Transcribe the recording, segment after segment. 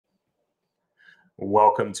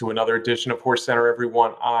Welcome to another edition of HorseCenter,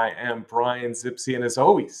 everyone. I am Brian Zipse, and as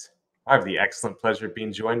always, I have the excellent pleasure of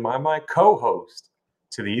being joined by my co-host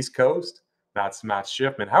to the East Coast. That's Matt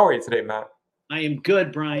Shifman. How are you today, Matt? I am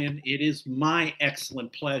good, Brian. It is my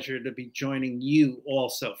excellent pleasure to be joining you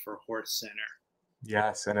also for HorseCenter.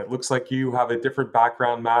 Yes, and it looks like you have a different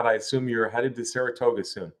background, Matt. I assume you're headed to Saratoga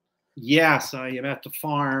soon. Yes, I am at the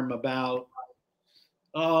farm about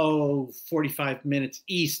 45 minutes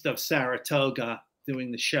east of Saratoga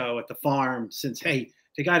doing the show at the farm since, hey,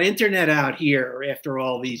 they got internet out here after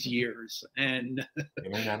all these years. And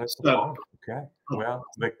Internet at the so, farm. Okay. Well,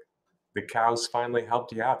 the cows finally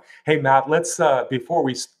helped you out. Hey, Matt, let's before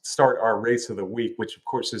we start our race of the week, which of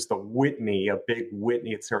course is the Whitney, a big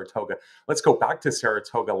Whitney at Saratoga. Let's go back to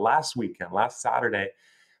Saratoga last weekend, last Saturday,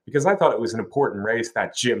 because I thought it was an important race,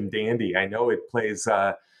 that Jim Dandy. I know it plays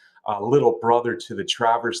a little brother to the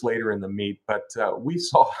Travers later in the meet, but we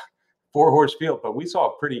saw four-horse field, but we saw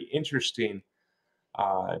a pretty interesting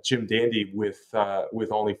Jim Dandy with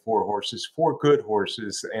only four horses, four good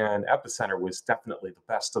horses, and Epicenter was definitely the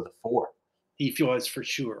best of the four. he was for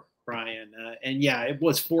sure, Brian. And yeah, it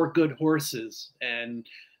was four good horses. And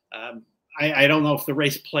I don't know if the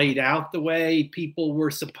race played out the way people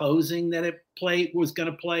were supposing that it was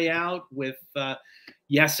going to play out with,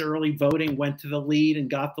 yes, early voting went to the lead and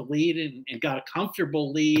got the lead and got a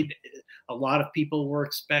comfortable lead. A lot of people were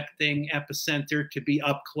expecting Epicenter to be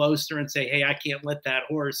up closer and say, hey, I can't let that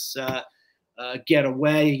horse get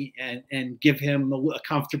away and give him a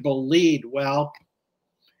comfortable lead. Well,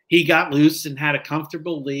 he got loose and had a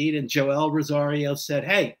comfortable lead. And Joel Rosario said,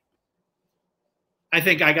 hey, I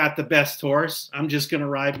think I got the best horse. I'm just going to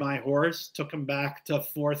ride my horse. Took him back to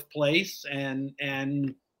fourth place, and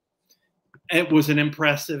it was an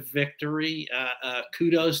impressive victory.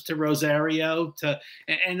 Kudos to Rosario.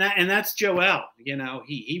 And that's Joel. You know,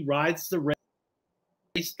 he rides the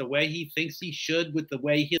race the way he thinks he should, with the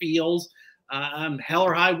way he feels. Hell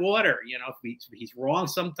or high water. You know, he's wrong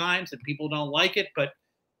sometimes and people don't like it, but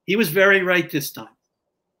he was very right this time.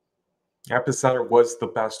 Epicenter was the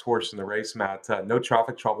best horse in the race, Matt. No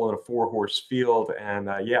traffic trouble in a four-horse field. And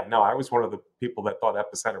yeah, no, I was one of the people that thought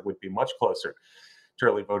Epicenter would be much closer to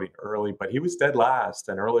early voting early, but he was dead last,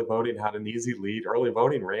 and early voting had an easy lead. Early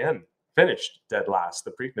voting finished dead last,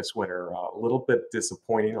 the Preakness winner. A little bit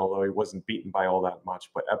disappointing, although he wasn't beaten by all that much,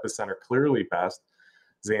 but Epicenter clearly best.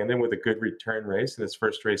 Zandon with a good return race in his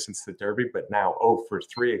first race since the Derby, but now 0 for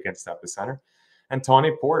 3 against Epicenter. And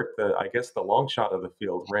Tawny Port, I guess the long shot of the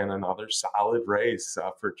field, ran another solid race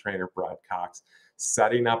for trainer Brad Cox,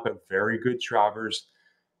 setting up a very good Travers,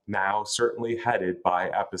 now certainly headed by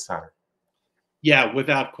Epicenter. Yeah,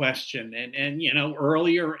 without question. And you know,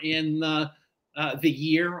 earlier in the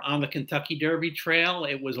year on the Kentucky Derby Trail,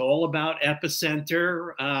 it was all about Epicenter,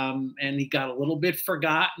 and he got a little bit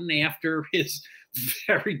forgotten after his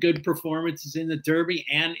very good performances in the Derby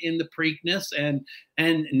and in the Preakness,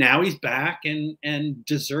 and now he's back and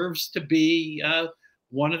deserves to be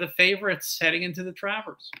one of the favorites heading into the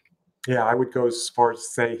Travers. Yeah, I would go as far as to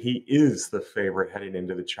say he is the favorite heading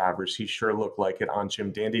into the Travers. He sure looked like it on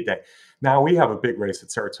Jim Dandy Day. Now we have a big race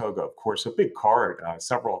at Saratoga, of course, a big card,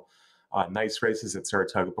 several nice races at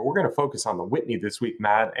Saratoga, but we're going to focus on the Whitney this week,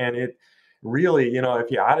 Matt, and it really, you know, if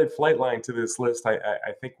you added Flightline to this list, I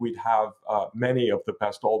think we'd have many of the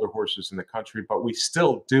best older horses in the country, but we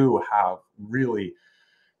still do have really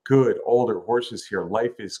good older horses here.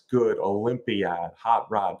 Life is Good, Olympiad, Hot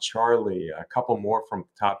Rod, Charlie, a couple more from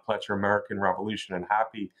Todd Pletcher, American Revolution, and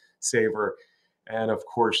Happy Saver, and of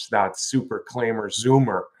course that super claimer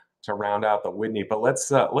Zoomer to round out the Whitney. But let's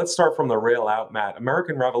start from the rail out, Matt.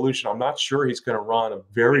 American Revolution, I'm not sure he's going to run. A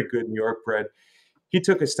very good New York bred. He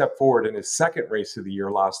took a step forward in his second race of the year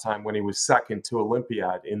last time when he was second to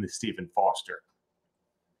Olympiad in the Stephen Foster.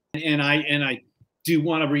 And I do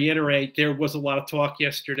want to reiterate, there was a lot of talk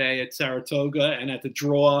yesterday at Saratoga and at the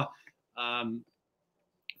draw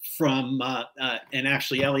from and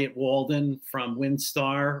actually Elliott Walden from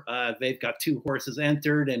Windstar. They've got two horses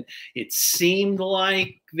entered, and it seemed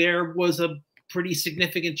like there was a pretty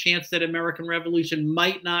significant chance that American Revolution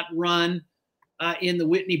might not run in the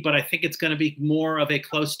Whitney, but I think it's going to be more of a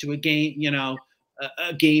close to a game, you know,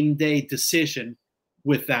 a game day decision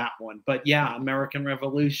with that one. But yeah, American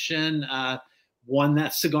Revolution won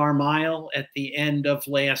that Cigar Mile at the end of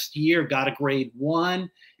last year, got a grade 1,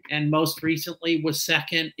 and most recently was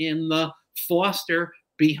second in the Foster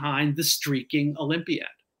behind the streaking Olympiad.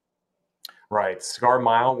 Right, Cigar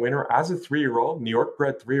Mile winner as a 3-year-old, New York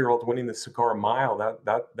bred 3-year-old winning the Cigar Mile.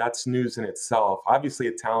 That's news in itself. Obviously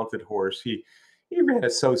a talented horse. He ran a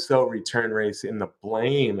so-so return race in the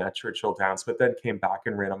Blame at Churchill Downs, but then came back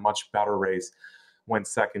and ran a much better race went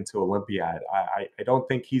second to Olympiad. I don't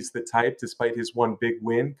think he's the type, despite his one big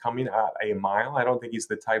win coming at a mile, I don't think he's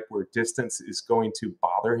the type where distance is going to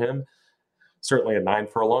bother him. Certainly at 9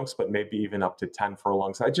 furlongs, but maybe even up to 10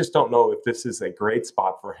 furlongs. I just don't know if this is a great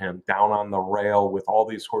spot for him down on the rail with all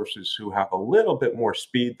these horses who have a little bit more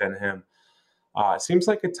speed than him. Seems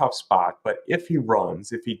like a tough spot, but if he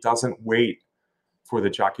runs, if he doesn't wait for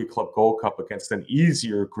the Jockey Club Gold Cup against an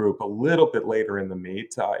easier group a little bit later in the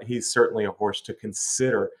meet, he's certainly a horse to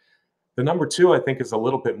consider. The number 2, I think, is a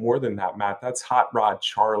little bit more than that, Matt. That's Hot Rod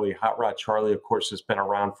Charlie. Hot Rod Charlie, of course, has been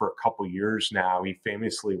around for a couple years now. He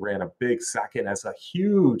famously ran a big second as a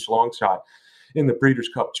huge long shot in the Breeders'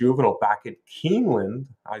 Cup Juvenile back at Keeneland.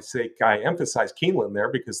 I emphasize Keeneland there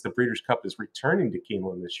because the Breeders' Cup is returning to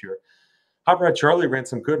Keeneland this year. Hot Rod Charlie ran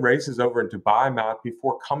some good races over in Dubai, Matt,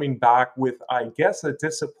 before coming back with, I guess, a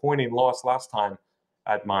disappointing loss last time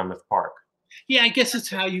at Monmouth Park. Yeah, I guess it's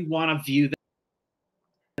how you want to view that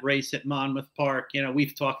race at Monmouth Park. You know,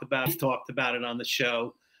 we've talked about it on the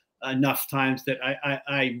show enough times that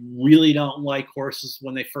I really don't like horses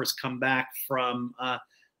when they first come back from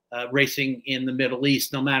racing in the Middle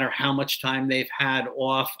East. No matter how much time they've had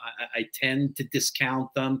off, I tend to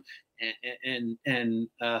discount them and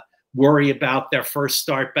worry about their first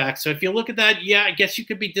start back. So if you look at that, yeah, I guess you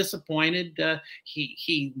could be disappointed.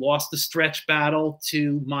 He lost the stretch battle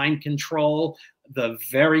to Mind Control, the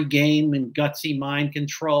very game and gutsy Mind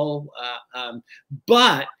Control.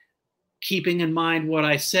 But keeping in mind what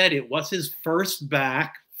I said, it was his first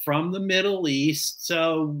back from the Middle East.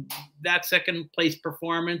 So that second place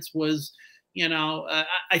performance was, you know,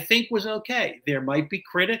 I think was okay. There might be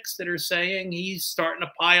critics that are saying he's starting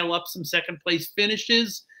to pile up some second place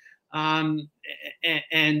finishes. And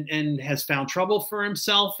has found trouble for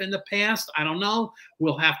himself in the past. I don't know.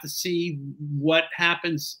 We'll have to see what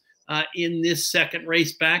happens in this second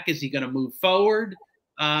race back. Is he going to move forward?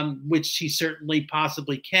 Which he certainly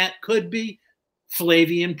possibly could be.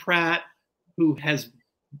 Flavian Pratt, who has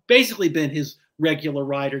basically been his regular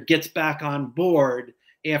rider, gets back on board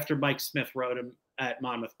after Mike Smith rode him at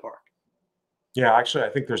Monmouth Park. Yeah, actually, I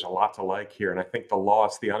think there's a lot to like here. And I think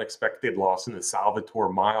the unexpected loss in the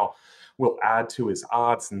Salvatore Mile will add to his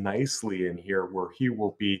odds nicely in here, where he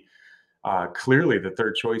will be clearly the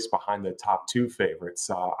third choice behind the top 2 favorites.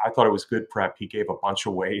 I thought it was good prep. He gave a bunch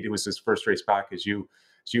of weight. It was his first race back, as you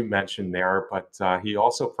mentioned there, but he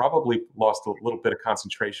also probably lost a little bit of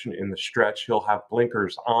concentration in the stretch. He'll have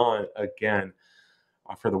blinkers on again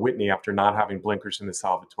for the Whitney after not having blinkers in the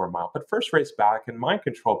Salvatore Mile. But first race back, and Mind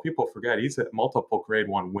Control, people forget he's a multiple Grade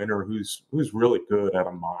 1 winner who's really good at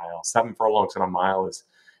a mile. 7 furlongs in a mile is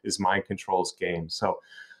Mind Control's game. So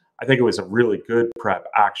I think it was a really good prep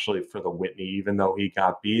actually for the Whitney, even though he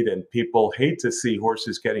got beat. And people hate to see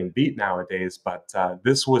horses getting beat nowadays, but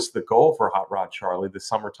this was the goal for Hot Rod Charlie, the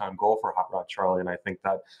summertime goal for Hot Rod Charlie. And I think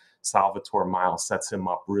that Salvatore Mile sets him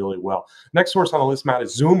up really well. Next horse on the list, Matt,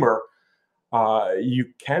 is Zoomer. You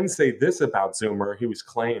can say this about Zoomer.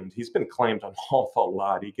 He's been claimed an awful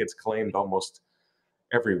lot. He gets claimed almost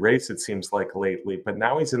every race, it seems like, lately. But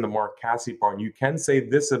now he's in the Mark Casse barn. You can say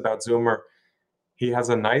this about Zoomer. He has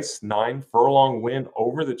a nice 9 furlong win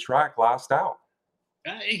over the track last out.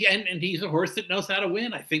 And he's a horse that knows how to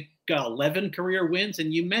win. I think 11 career wins.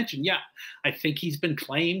 And you mentioned, yeah, I think he's been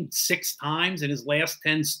claimed 6 times in his last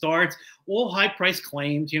 10 starts. All high price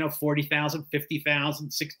claims, you know, 40,000,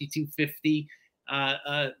 50,000, 6250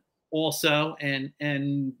 also.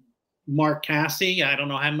 And Mark Casse, I don't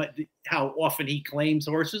know how often he claims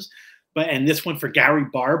horses, and this one for Gary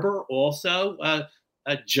Barber also.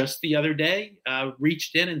 Just the other day,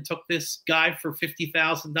 reached in and took this guy for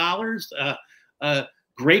 $50,000.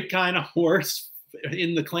 Great kind of horse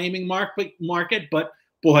in the claiming market, but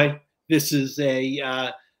boy, this is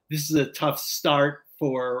a tough start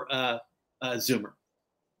for Zoomer.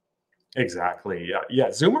 Exactly. Yeah.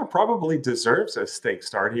 Zoomer probably deserves a stake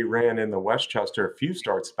start. He ran in the Westchester a few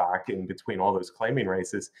starts back in between all those claiming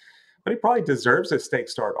races, but he probably deserves a stake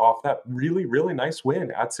start off that really, really nice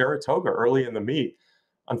win at Saratoga early in the meet.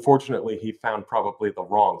 Unfortunately, he found probably the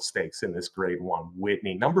wrong stakes in this Grade 1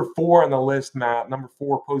 Whitney. Number 4 on the list, Matt. Number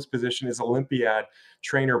 4 post position is Olympiad.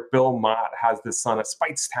 Trainer Bill Mott has the son of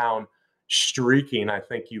Speightstown streaking. I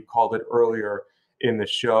think you called it earlier in the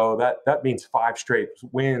show. That means 5 straight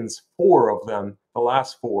wins, 4 of them, the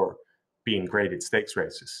last 4 being graded stakes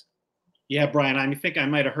races. Yeah, Brian, I think I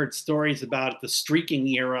might have heard stories about the streaking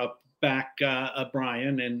era back,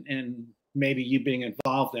 Brian, and maybe you being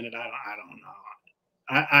involved in it. I don't know.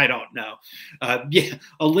 I don't know. Yeah,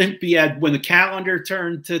 Olympiad, when the calendar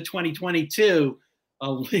turned to 2022,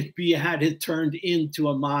 Olympiad had turned into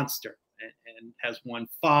a monster. and has won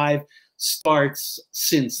 5 starts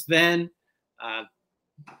since then.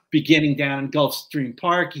 Beginning down in Gulfstream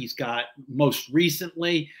Park, he's got most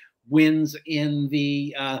recently wins in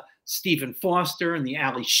the Stephen Foster and the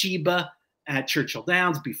Ali Sheba at Churchill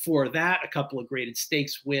Downs. Before that, a couple of graded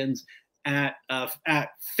stakes wins at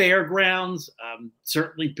fairgrounds.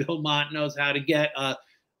 Certainly, Bill Mott knows how to get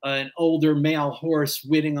an older male horse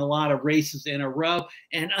winning a lot of races in a row,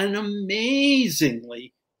 and an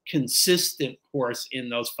amazingly consistent horse in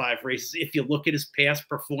those 5 races. If you look at his past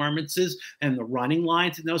performances and the running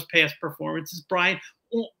lines in those past performances, Brian,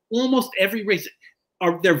 almost every race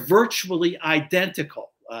they're virtually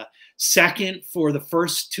identical. Second for the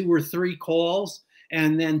first 2 or 3 calls,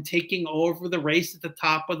 and then taking over the race at the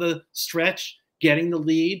top of the stretch, getting the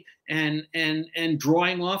lead, and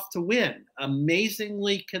drawing off to win.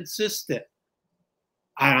 Amazingly consistent.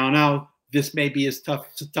 I don't know. This may be his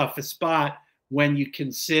toughest spot when you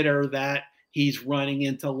consider that he's running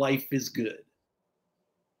into Life is Good.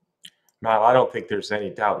 Matt, I don't think there's any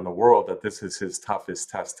doubt in the world that this is his toughest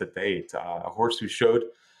test to date. A horse who showed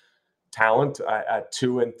talent at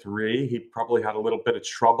 2 and 3. He probably had a little bit of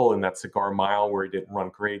trouble in that Cigar Mile where he didn't run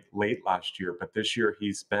great late last year, but this year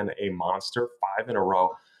he's been a monster, 5 in a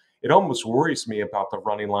row. It almost worries me about the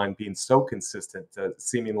running line being so consistent.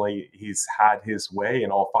 Seemingly he's had his way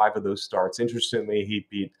in all 5 of those starts. Interestingly, he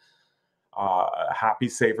beat Happy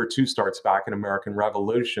Saver 2 starts back in American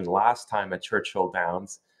Revolution last time at Churchill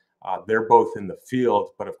Downs. They're both in the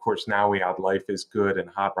field, but of course now we have Life is Good and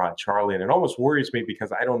Hot Rod Charlie, and it almost worries me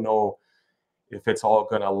because I don't know if it's all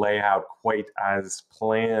going to lay out quite as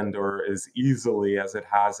planned or as easily as it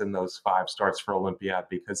has in those 5 starts for Olympiad,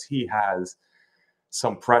 because he has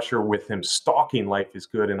some pressure with him stalking Life is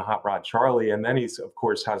Good and Hot Rod Charlie, and then he's of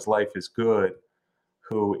course has Life is Good,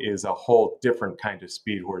 who is a whole different kind of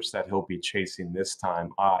speed horse that he'll be chasing this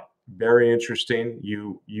time. Very interesting.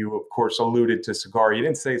 You of course alluded to Cigar. You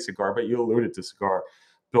didn't say Cigar, but you alluded to Cigar.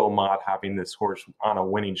 Bill Mott having this horse on a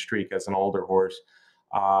winning streak as an older horse.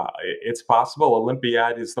 It's possible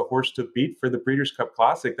Olympiad is the horse to beat for the Breeders' Cup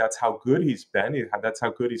Classic. That's how good he's been. That's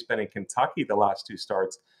how good he's been in Kentucky the last 2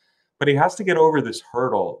 starts. But he has to get over this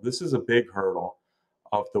hurdle. This is a big hurdle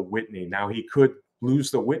of the Whitney. Now, he could lose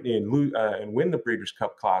the Whitney and win the Breeders'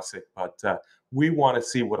 Cup Classic, but we want to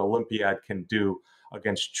see what Olympiad can do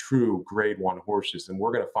against true Grade 1 horses, and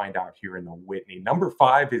we're going to find out here in the Whitney. Number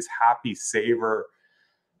 5 is Happy Saver.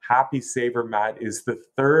 Happy Saver, Matt, is the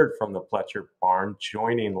 3rd from the Pletcher barn,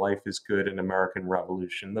 joining Life is Good and American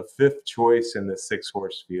Revolution, the 5th choice in the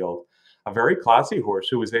 6-horse field. A very classy horse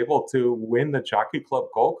who was able to win the Jockey Club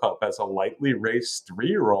Gold Cup as a lightly raced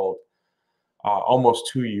 3-year-old almost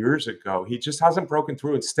 2 years ago. He just hasn't broken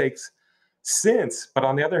through in stakes since. But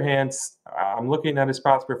on the other hand, I'm looking at his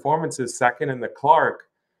past performances: 2nd in the Clark,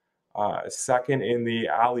 2nd in the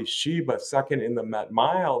Ali Sheba, 2nd in the Met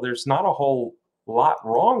Mile. There's not a whole lot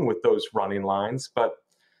wrong with those running lines, but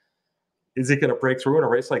is he going to break through in a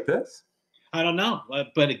race like this? I don't know.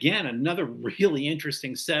 But again, another really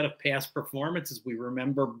interesting set of past performances. We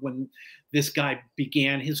remember when this guy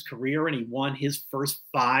began his career and he won his first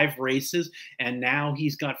 5 races, and now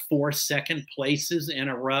he's got 4 second places in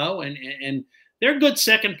a row. And they're good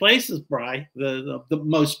second places, Bry. The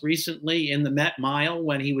most recently in the Met Mile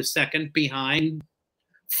when he was 2nd behind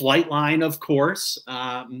Flightline, of course.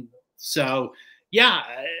 So, yeah.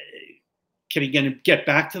 Can he get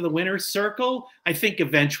back to the winner's circle? I think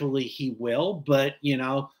eventually he will, but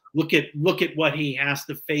look at what he has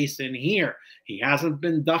to face in here. He hasn't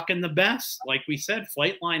been ducking the best, like we said,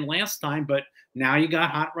 Flightline last time, but now you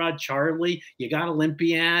got Hot Rod Charlie, you got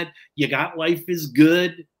Olympiad, you got Life is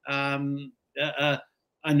Good.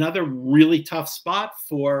 Another really tough spot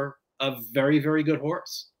for a very, very good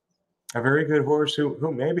horse. A very good horse who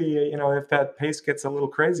maybe, if that pace gets a little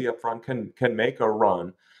crazy up front, can make a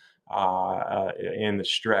run in the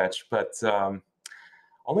stretch, but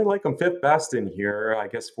only like him 5th best in here. I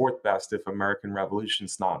guess 4th best if American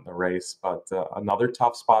Revolution's not in the race. But another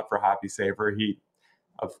tough spot for Happy Saver. He,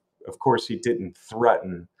 of course, he didn't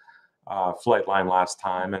threaten Flightline last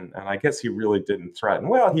time, and I guess he really didn't threaten.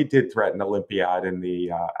 Well, he did threaten Olympiad in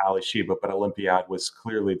the Ali Sheba, but Olympiad was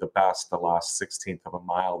clearly the best the last 16th of a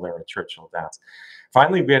mile there at Churchill Downs.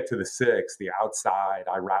 Finally, we get to the 6th, the outside.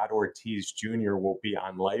 Irad Ortiz Jr. will be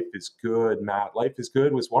on Life is Good. Matt, Life is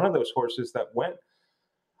Good was one of those horses that went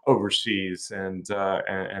overseas and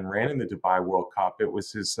ran in the Dubai World Cup. It was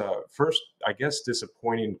his first, I guess,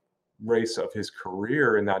 disappointing race of his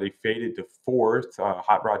career in that he faded to 4th.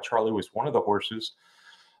 Hot Rod Charlie was one of the horses,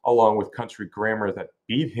 along with Country Grammar, that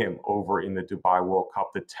beat him over in the Dubai World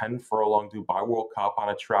Cup, the 10 furlong Dubai World Cup, on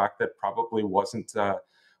a track that probably wasn't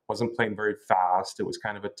wasn't playing very fast. It was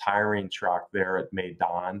kind of a tiring track there at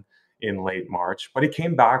Maidan in late March, but he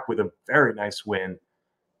came back with a very nice win,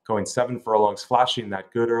 going 7 furlongs, flashing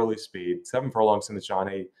that good early speed. 7 furlongs in the John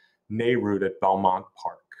A. Ney route at Belmont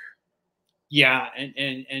Park. Yeah,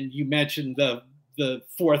 and you mentioned the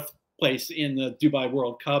fourth place in the Dubai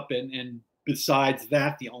World Cup, and besides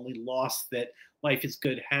that, the only loss that Life is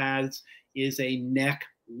Good has is a neck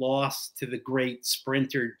loss to the great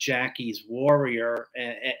sprinter Jackie's Warrior,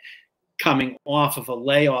 coming off of a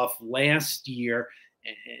layoff last year.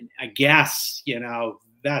 And I guess,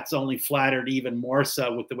 that's only flattered even more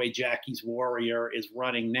so with the way Jackie's Warrior is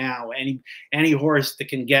running now. Any horse that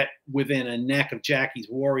can get within a neck of Jackie's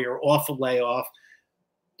Warrior off a layoff,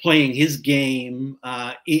 playing his game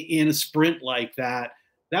in a sprint like that,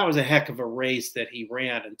 that was a heck of a race that he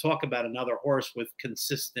ran. And talk about another horse with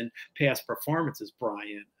consistent past performances,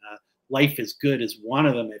 Brian. Life is Good is one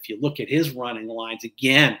of them. If you look at his running lines,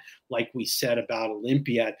 again, like we said about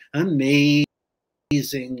Olympiad, amazingly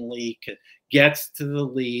gets to the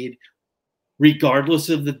lead, regardless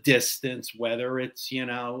of the distance, whether it's,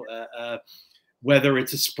 whether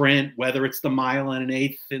it's a sprint, whether it's the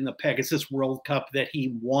 1.125 in the Pegasus World Cup that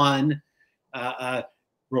he won,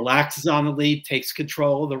 relaxes on the lead, takes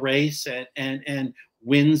control of the race, and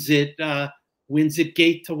wins it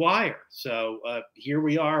gate to wire. So here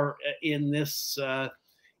we are in this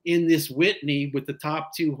Whitney with the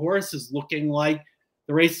top two horses looking like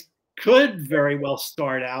the race could very well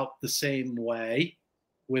start out the same way,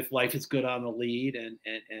 with Life is Good on the lead and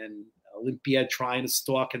Olympiad trying to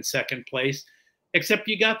stalk in second place, except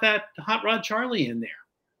you got that Hot Rod Charlie in there.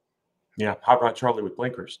 Yeah, Hot Rod Charlie with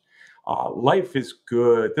blinkers. Life is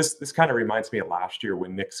Good. This kind of reminds me of last year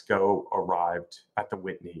when Nick Sko arrived at the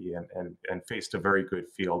Whitney and faced a very good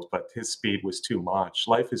field, but his speed was too much.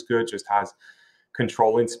 Life is Good just has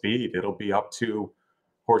controlling speed. It'll be up to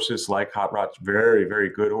horses like Hot Rod, very, very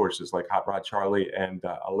good horses like Hot Rod Charlie and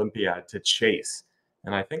Olympiad to chase.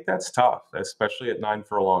 And I think that's tough, especially at 9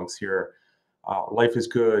 furlongs here. Life is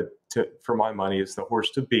Good, for my money, is the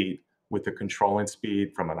horse to beat with the controlling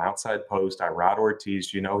speed from an outside post. Irad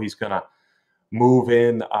Ortiz, he's going to move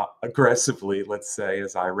in aggressively, let's say,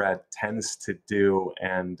 as Irad tends to do.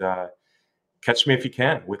 And catch me if you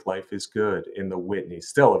can with Life is Good in the Whitney.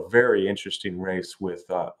 Still a very interesting race with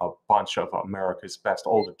a bunch of America's best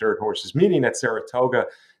older dirt horses, meaning at Saratoga.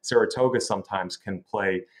 Saratoga sometimes can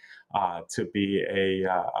play to be a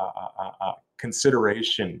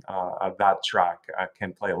consideration of that track,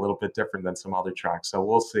 can play a little bit different than some other tracks. So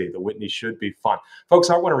we'll see. The Whitney should be fun.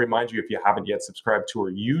 Folks, I want to remind you, if you haven't yet subscribed to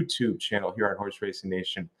our YouTube channel here on Horse Racing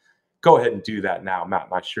Nation, go ahead and do that now. Matt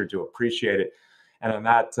and I sure do appreciate it. And on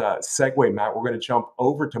that segue, Matt, we're going to jump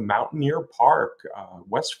over to Mountaineer Park,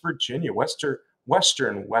 West Virginia, Western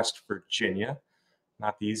West Virginia.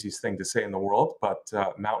 Not the easiest thing to say in the world, but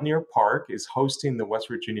Mountaineer Park is hosting the West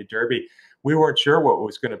Virginia Derby. We weren't sure what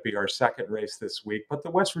was going to be our second race this week, but the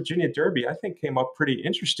West Virginia Derby, I think, came up pretty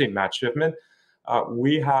interesting, Matt Shifman.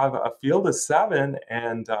 We have a field of 7,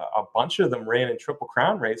 and a bunch of them ran in Triple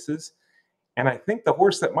Crown races. And I think the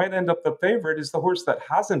horse that might end up the favorite is the horse that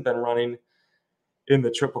hasn't been running in the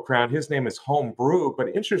Triple Crown. His name is Homebrew, but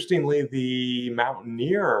interestingly, the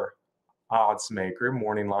Mountaineer odds maker,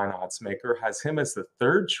 morning line odds maker, has him as the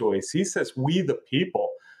third choice. He says We the People,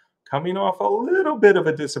 coming off a little bit of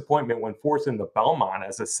a disappointment when fourth in the Belmont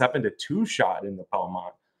as a 7-2 shot in the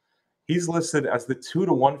Belmont. He's listed as the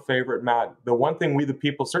 2-1 favorite, Matt. The one thing We the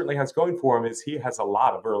People certainly has going for him is he has a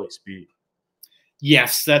lot of early speed.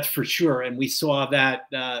 Yes, that's for sure. And we saw that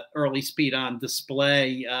early speed on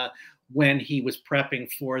display when he was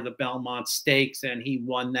prepping for the Belmont Stakes, and he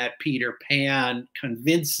won that Peter Pan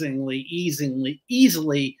convincingly,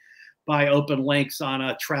 easily by open lengths on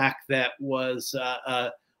a track that was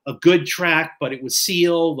a good track, but it was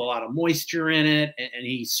sealed, a lot of moisture in it, and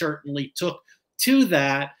he certainly took to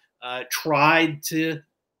that, tried to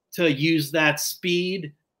use that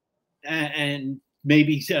speed and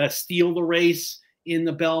maybe steal the race in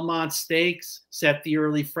the Belmont Stakes, set the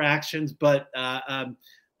early fractions, but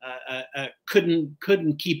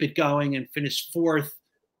couldn't keep it going and finished fourth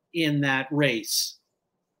in that race.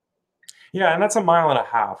 Yeah, and that's 1.5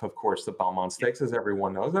 miles, of course, the Belmont Stakes, as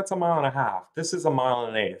everyone knows. That's 1.5 miles. This is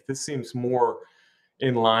 1.125 miles. This seems more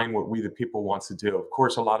in line what We the People wants to do. Of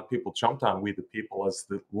course, a lot of people jumped on We the People as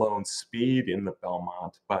the lone speed in the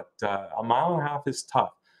Belmont, but 1.5 miles is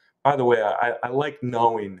tough. By the way, I like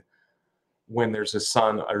knowing when there's a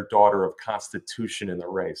son or daughter of Constitution in the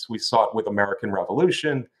race. We saw it with American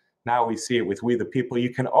Revolution. Now we see it with We the People.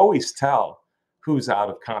 You can always tell who's out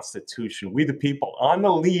of Constitution. We the People on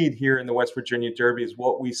the lead here in the West Virginia Derby is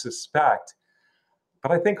what we suspect.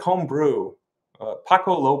 But I think Homebrew,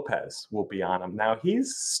 Paco Lopez will be on him. Now,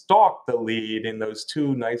 he's stalked the lead in those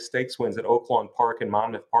two nice stakes wins at Oaklawn Park and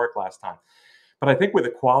Monmouth Park last time. But I think with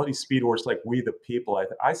a quality speed horse like We the People,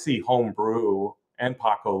 I see Homebrew and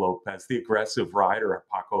Paco Lopez, the aggressive rider of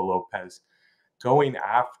Paco Lopez, going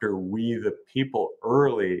after We the People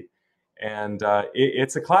early. And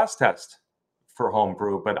it's a class test for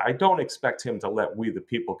Homebrew, but I don't expect him to let We the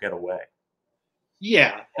People get away.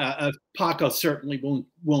 Yeah, Paco certainly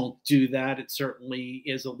won't do that. It certainly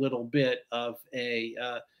is a little bit of a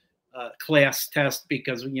class test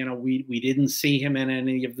because we didn't see him in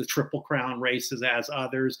any of the Triple Crown races as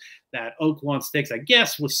others. That Oaklawn Stakes, I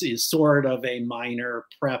guess, is sort of a minor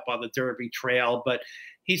prep on the Derby Trail, but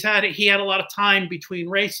he had a lot of time between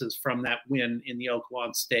races from that win in the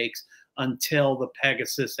Oaklawn Stakes until the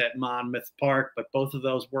Pegasus at Monmouth Park. But both of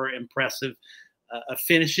those were impressive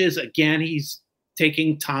finishes. Again, he's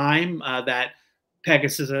taking time. That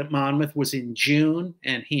Pegasus at Monmouth was in June,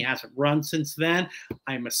 and he hasn't run since then.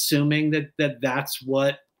 I'm assuming that's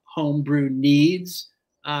what Homebrew needs,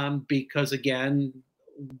 because again,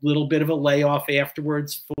 a little bit of a layoff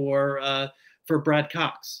afterwards for Brad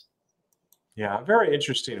Cox. Yeah, very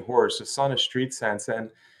interesting horse, a son of Street Sense,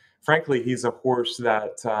 and frankly, he's a horse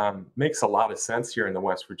that makes a lot of sense here in the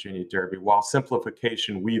West Virginia Derby. While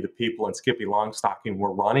Simplification, We the People, and Skippy Longstocking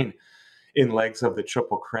were running in legs of the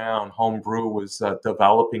Triple Crown, Homebrew was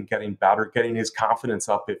developing, getting better, getting his confidence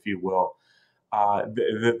up, if you will.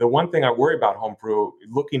 The one thing I worry about Homebrew,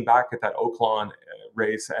 looking back at that Oaklawn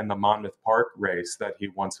race and the Monmouth Park race that he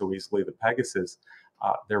won so easily, the Pegasus,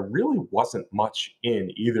 there really wasn't much in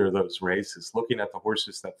either of those races. Looking at the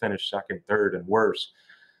horses that finished second, third, and worse,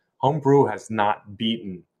 Homebrew has not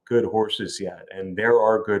beaten good horses yet, and there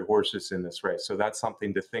are good horses in this race. So that's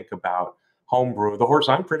something to think about. Homebrew, the horse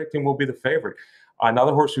I'm predicting will be the favorite.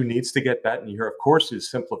 Another horse who needs to get bet in here, of course,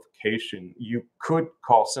 is Simplification. You could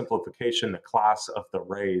call Simplification the class of the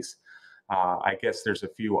race. I guess there's a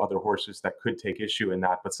few other horses that could take issue in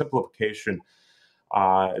that, but Simplification,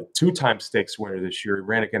 two-time stakes winner this year. He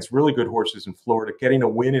ran against really good horses in Florida, getting a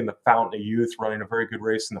win in the Fountain of Youth, running a very good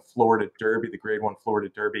race in the Florida Derby, the Grade 1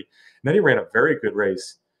 Florida Derby. And then he ran a very good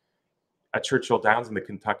race at Churchill Downs in the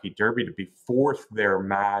Kentucky Derby to be fourth there,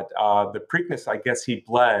 Matt. The Preakness, I guess he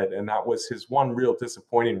bled, and that was his one real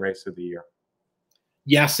disappointing race of the year.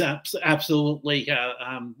 Yes, absolutely.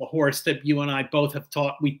 A horse that you and I both have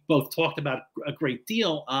talked. We both talked about a great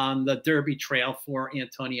deal on the Derby Trail for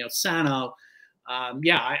Antonio Sano.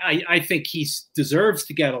 I think he deserves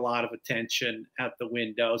to get a lot of attention at the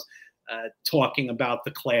windows. Talking about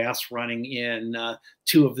the class, running in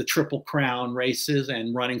two of the Triple Crown races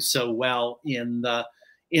and running so well in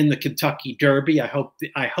the Kentucky Derby. I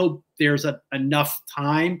hope there's enough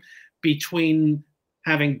time between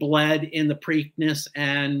having bled in the Preakness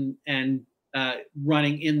and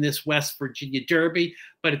running in this West Virginia Derby.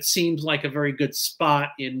 But it seems like a very good spot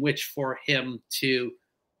in which for him to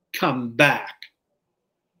come back.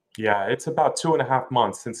 Yeah, it's about 2.5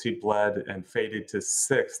 months since he bled and faded to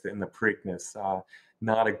sixth in the Preakness.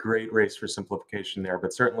 Not a great race for Simplification there,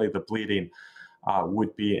 but certainly the bleeding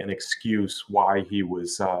would be an excuse why he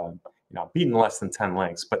was beaten less than 10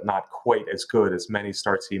 lengths, but not quite as good as many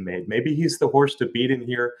starts he made. Maybe he's the horse to beat in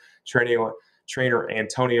here. Trainer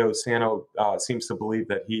Antonio Sano seems to believe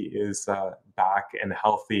that he is back and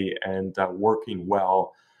healthy and working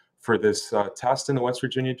well for this test in the West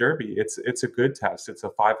Virginia Derby. It's a good test. It's a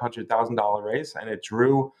 $500,000 race, and it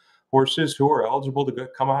drew horses who are eligible to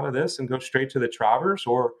come out of this and go straight to the Travers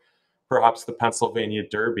or perhaps the Pennsylvania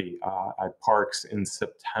Derby at Parks in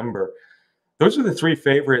September. Those are the three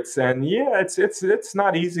favorites, and yeah, it's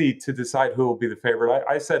not easy to decide who will be the favorite.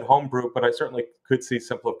 I said Homebrew, but I certainly could see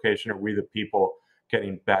Simplification or We the People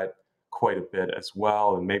getting bet quite a bit as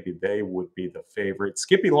well, and maybe they would be the favorite.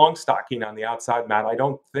 Skippy Longstocking on the outside, Matt, I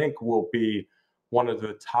don't think will be one of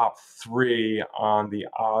the top three on the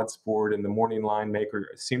odds board, and the morning line maker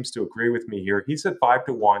seems to agree with me here. He's at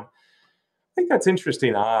 5-1. I think that's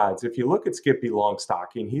interesting odds. If you look at Skippy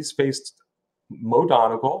Longstocking, he's faced Mo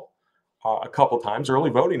Donegal a couple times,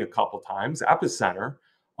 early voting a couple times, Epicenter,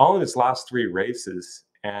 all in his last three races,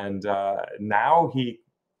 and now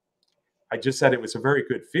I just said it was a very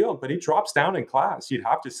good field, but he drops down in class. You'd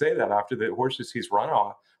have to say that after the horses he's run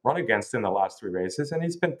against in the last three races, and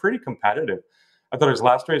he's been pretty competitive. I thought his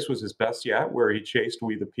last race was his best yet, where he chased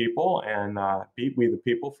We the People and beat We the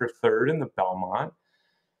People for third in the Belmont.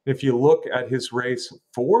 If you look at his race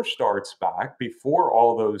 4 starts back, before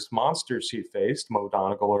all those monsters he faced, Mo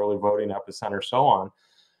Donegal, early voting, Epicenter, so on,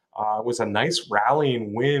 was a nice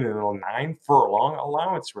rallying win in a 9 furlong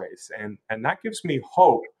allowance race. And that gives me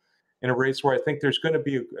hope in a race where I think there's going to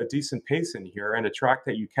be a decent pace in here and a track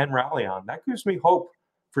that you can rally on. That gives me hope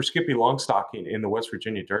for Skippy Longstocking in the West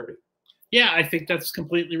Virginia Derby. Yeah, I think that's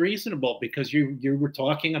completely reasonable because you were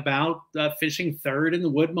talking about finishing third in the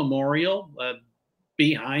Wood Memorial,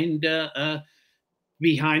 behind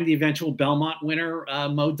behind the eventual Belmont winner,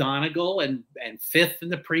 Mo Donegal, and fifth in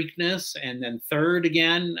the Preakness, and then third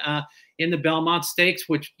again in the Belmont Stakes,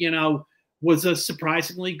 which, you know, was a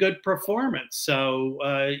surprisingly good performance. So,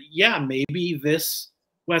 yeah, maybe this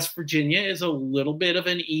West Virginia is a little bit of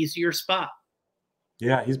an easier spot.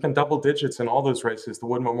 Yeah, he's been double digits in all those races, the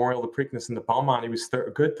Wood Memorial, the Preakness, and the Belmont. He was a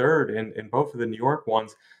good third in both of the New York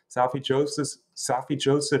ones. Safi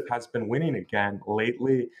Joseph has been winning again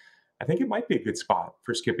lately. I think it might be a good spot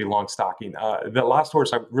for Skippy Longstocking. The last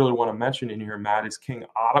horse I really want to mention in here, Matt, is King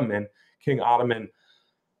Ottoman. King Ottoman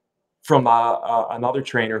from another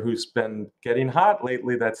trainer who's been getting hot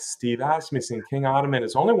lately. That's Steve Asmussen. King Ottoman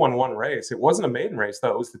has only won one race. It wasn't a maiden race,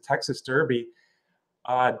 though. It was the Texas Derby.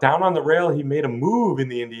 Down on the rail, he made a move in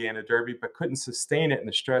the Indiana Derby, but couldn't sustain it in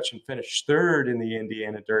the stretch and finished third in the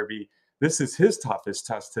Indiana Derby. This is his toughest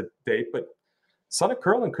test to date, but Son of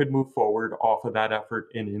Curlin could move forward off of that effort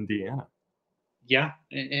in Indiana. Yeah,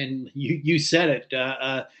 and you said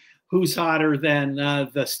it. Who's hotter than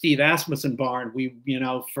the Steve Asmussen barn? We, you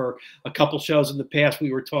know, for a couple shows in the past,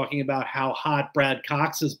 we were talking about how hot Brad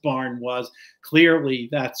Cox's barn was. Clearly,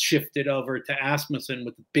 that's shifted over to Asmussen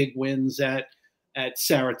with the big wins at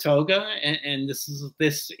Saratoga, and this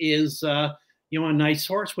is you know, a nice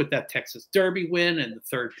horse with that Texas Derby win and the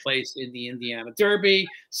third place in the Indiana Derby.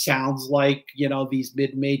 Sounds like, you know, these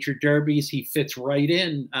mid-major derbies, he fits right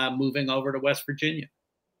in, moving over to West Virginia.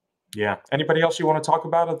 Yeah. Anybody else you want to talk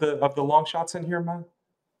about of the long shots in here, man?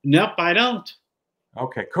 Nope, I don't.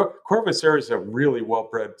 Okay, Corvair is a really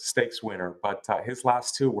well-bred stakes winner, but his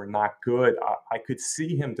last two were not good. I could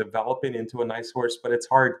see him developing into a nice horse, but it's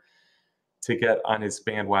hard to get on his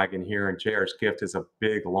bandwagon here. And JR's Gift is a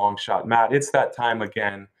big long shot. Matt, it's that time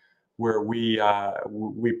again where we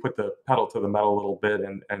put the pedal to the metal a little bit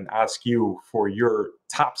and ask you for your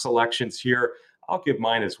top selections here. I'll give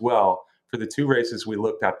mine as well for the two races we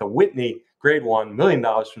looked at: the Whitney Grade 1 $1 million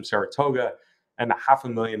from Saratoga, and the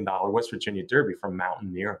 $500,000 West Virginia Derby from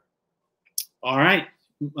Mountaineer. All right.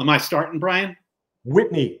 Am I starting, Brian?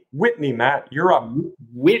 Whitney, Matt, you're up.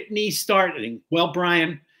 Whitney starting. Well,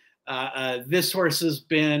 Brian, this horse has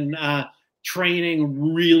been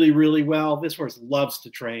training really, really well. This horse loves to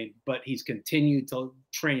train, but he's continued to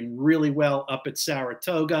train really well up at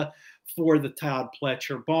Saratoga for the Todd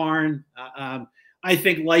Pletcher barn. I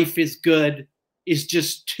think Life is Good is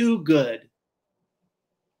just too good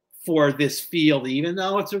for this field. Even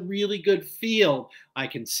though it's a really good field, I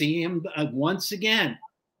can see him once again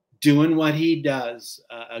doing what he does,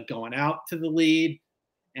 going out to the lead,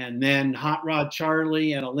 and then Hot Rod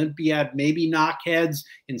Charlie and Olympiad maybe knock heads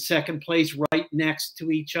in second place right next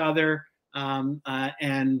to each other.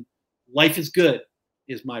 And Life is Good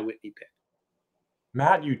is my Whitney pick.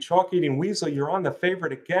 Matt, you chalk-eating weasel, you're on the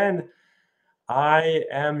favorite again. I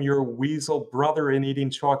am your weasel brother in eating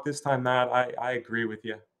chalk this time, Matt. I agree with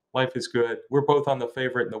you. Life is Good. We're both on the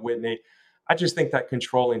favorite in the Whitney. I just think that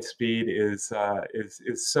controlling speed is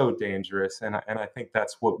so dangerous, and I think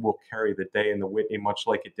that's what will carry the day in the Whitney, much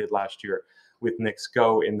like it did last year with Nick's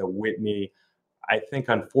Go in the Whitney. I think,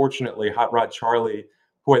 unfortunately, Hot Rod Charlie,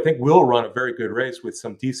 who I think will run a very good race with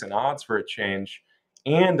some decent odds for a change,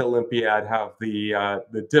 and Olympiad have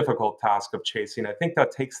the difficult task of chasing. I think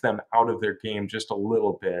that takes them out of their game just a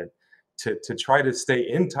little bit to try to stay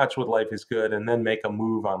in touch with Life is Good and then make a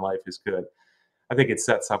move on Life is Good. I think it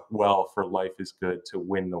sets up well for Life is Good to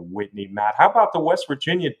win the Whitney. Matt, how about the West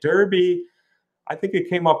Virginia Derby? I think it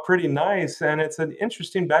came up pretty nice, and it's an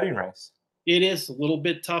interesting betting race. It is a little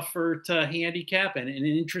bit tougher to handicap and an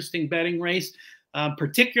interesting betting race,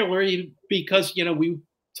 particularly because, you know, we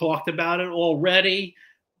talked about it already,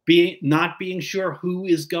 not being sure who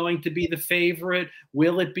is going to be the favorite.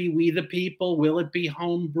 Will it be We the People? Will it be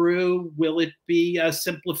Homebrew? Will it be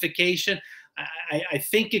Simplification? I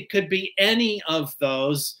think it could be any of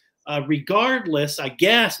those. Regardless, I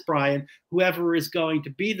guess, Brian, whoever is going to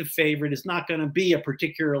be the favorite is not going to be a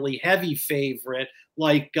particularly heavy favorite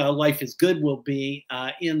like Life is Good will be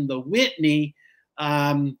in the Whitney.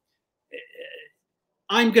 I'm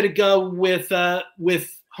going to go with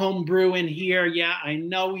Homebrew in here. Yeah, I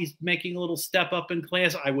know he's making a little step up in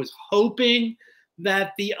class. I was hoping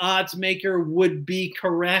that the odds maker would be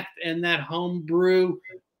correct and that Homebrew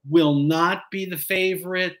will not be the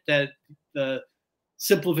favorite, that the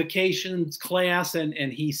Simplifications class, and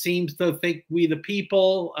he seems to think We the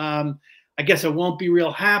People. I I guess I won't be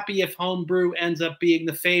real happy if Homebrew ends up being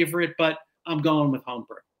the favorite, but I'm going with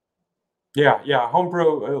Homebrew. Yeah, yeah,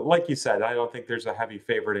 Homebrew, like you said, I don't think there's a heavy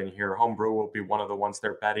favorite in here. Homebrew will be one of the ones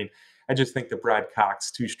they're betting. I just think the Brad Cox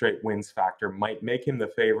 2 straight wins factor might make him the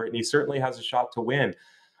favorite, and he certainly has a shot to win.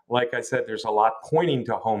 Like I said, there's a lot pointing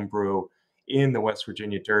to Homebrew in the West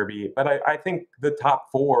Virginia Derby, but I think the top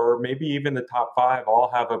 4, maybe even the top 5, all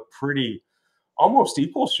have a pretty almost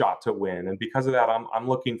equal shot to win, and because of that, I'm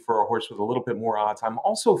looking for a horse with a little bit more odds. I'm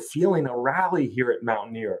also feeling a rally here at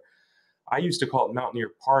Mountaineer. I used to call it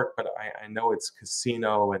Mountaineer Park, but I know it's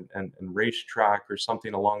casino and racetrack or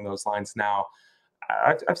something along those lines now.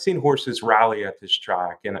 I've seen horses rally at this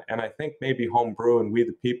track, and I think maybe Homebrew and We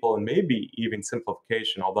the People, and maybe even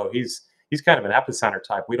Simplification, although he's kind of an epicenter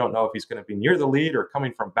type. We don't know if he's going to be near the lead or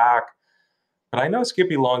coming from back. But I know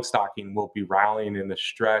Skippy Longstocking will be rallying in the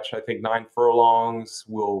stretch. I think 9 furlongs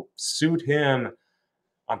will suit him.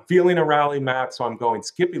 I'm feeling a rally, Matt, so I'm going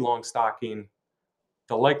Skippy Longstocking,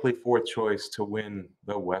 the likely 4th choice to win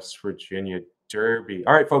the West Virginia Derby.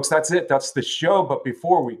 All right, folks, that's it. That's the show. But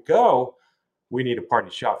before we go, we need a party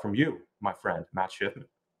shot from you, my friend, Matt Shifman.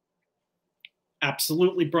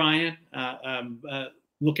 Absolutely, Brian.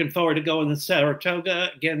 Looking forward to going to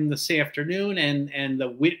Saratoga again this afternoon, and the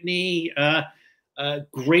Whitney,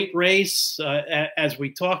 great race, as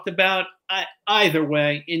we talked about. Either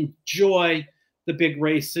way, enjoy the big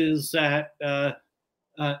races at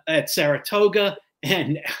Saratoga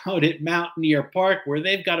and out at Mountaineer Park, where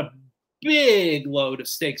they've got a big load of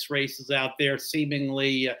stakes races out there.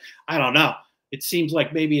 Seemingly, I don't know. It seems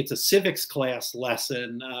like maybe it's a civics class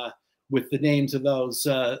lesson with the names of those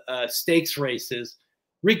stakes races.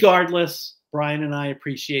 Regardless, Brian and I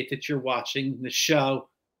appreciate that you're watching the show.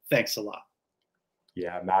 Thanks a lot.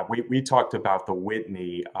 Yeah, Matt, we talked about the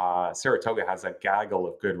Whitney. Saratoga has a gaggle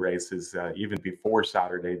of good races even before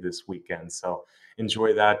Saturday this weekend. So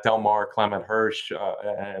enjoy that. Del Mar, Clement Hirsch,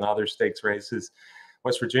 and other stakes races.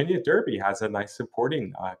 West Virginia Derby has a nice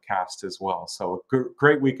supporting cast as well. So a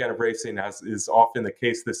great weekend of racing, as is often the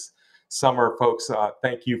case this summer, folks.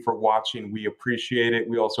 Thank you for watching. We appreciate it.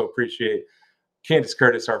 We also appreciate Candace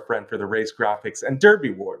Curtis, our friend, for the race graphics, and Derby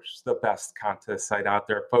Wars, the best contest site out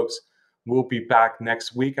there. Folks, we'll be back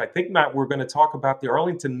next week. I think, Matt, we're going to talk about the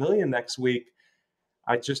Arlington Million next week.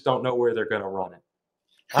 I just don't know where they're going to run it.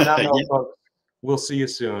 On that note, folks, we'll see you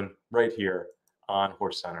soon right here on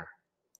HorseCenter.